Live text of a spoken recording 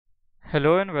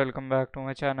Hello and welcome back to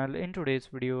my channel. In today's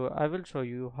video, I will show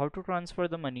you how to transfer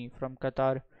the money from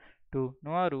Qatar to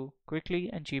Nauru quickly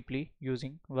and cheaply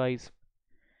using Wise.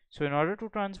 So in order to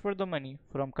transfer the money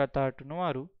from Qatar to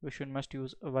Nauru, must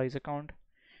use a Wise account.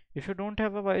 If you don't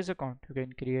have a Wise account, you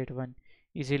can create one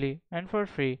easily and for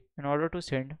free in order to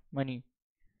send money.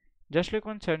 Just click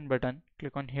on send button,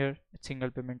 click on here, it's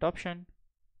single payment option.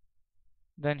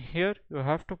 Then here you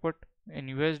have to put in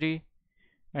USD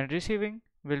and receiving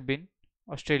will be in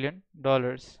Australian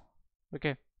dollars.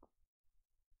 Okay,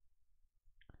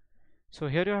 so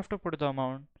here you have to put the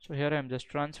amount. So here I am just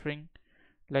transferring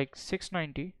like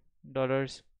 $690.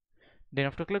 Then you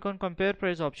have to click on compare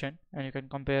price option and you can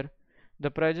compare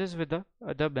the prices with the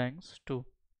other banks too.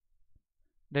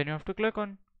 Then you have to click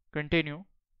on continue.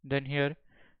 Then here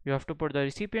you have to put the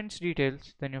recipient's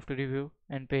details. Then you have to review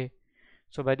and pay.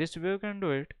 So by this way you can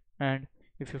do it. And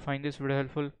if you find this video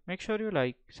helpful, make sure you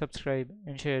like, subscribe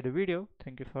and share the video.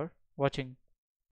 Thank you for watching.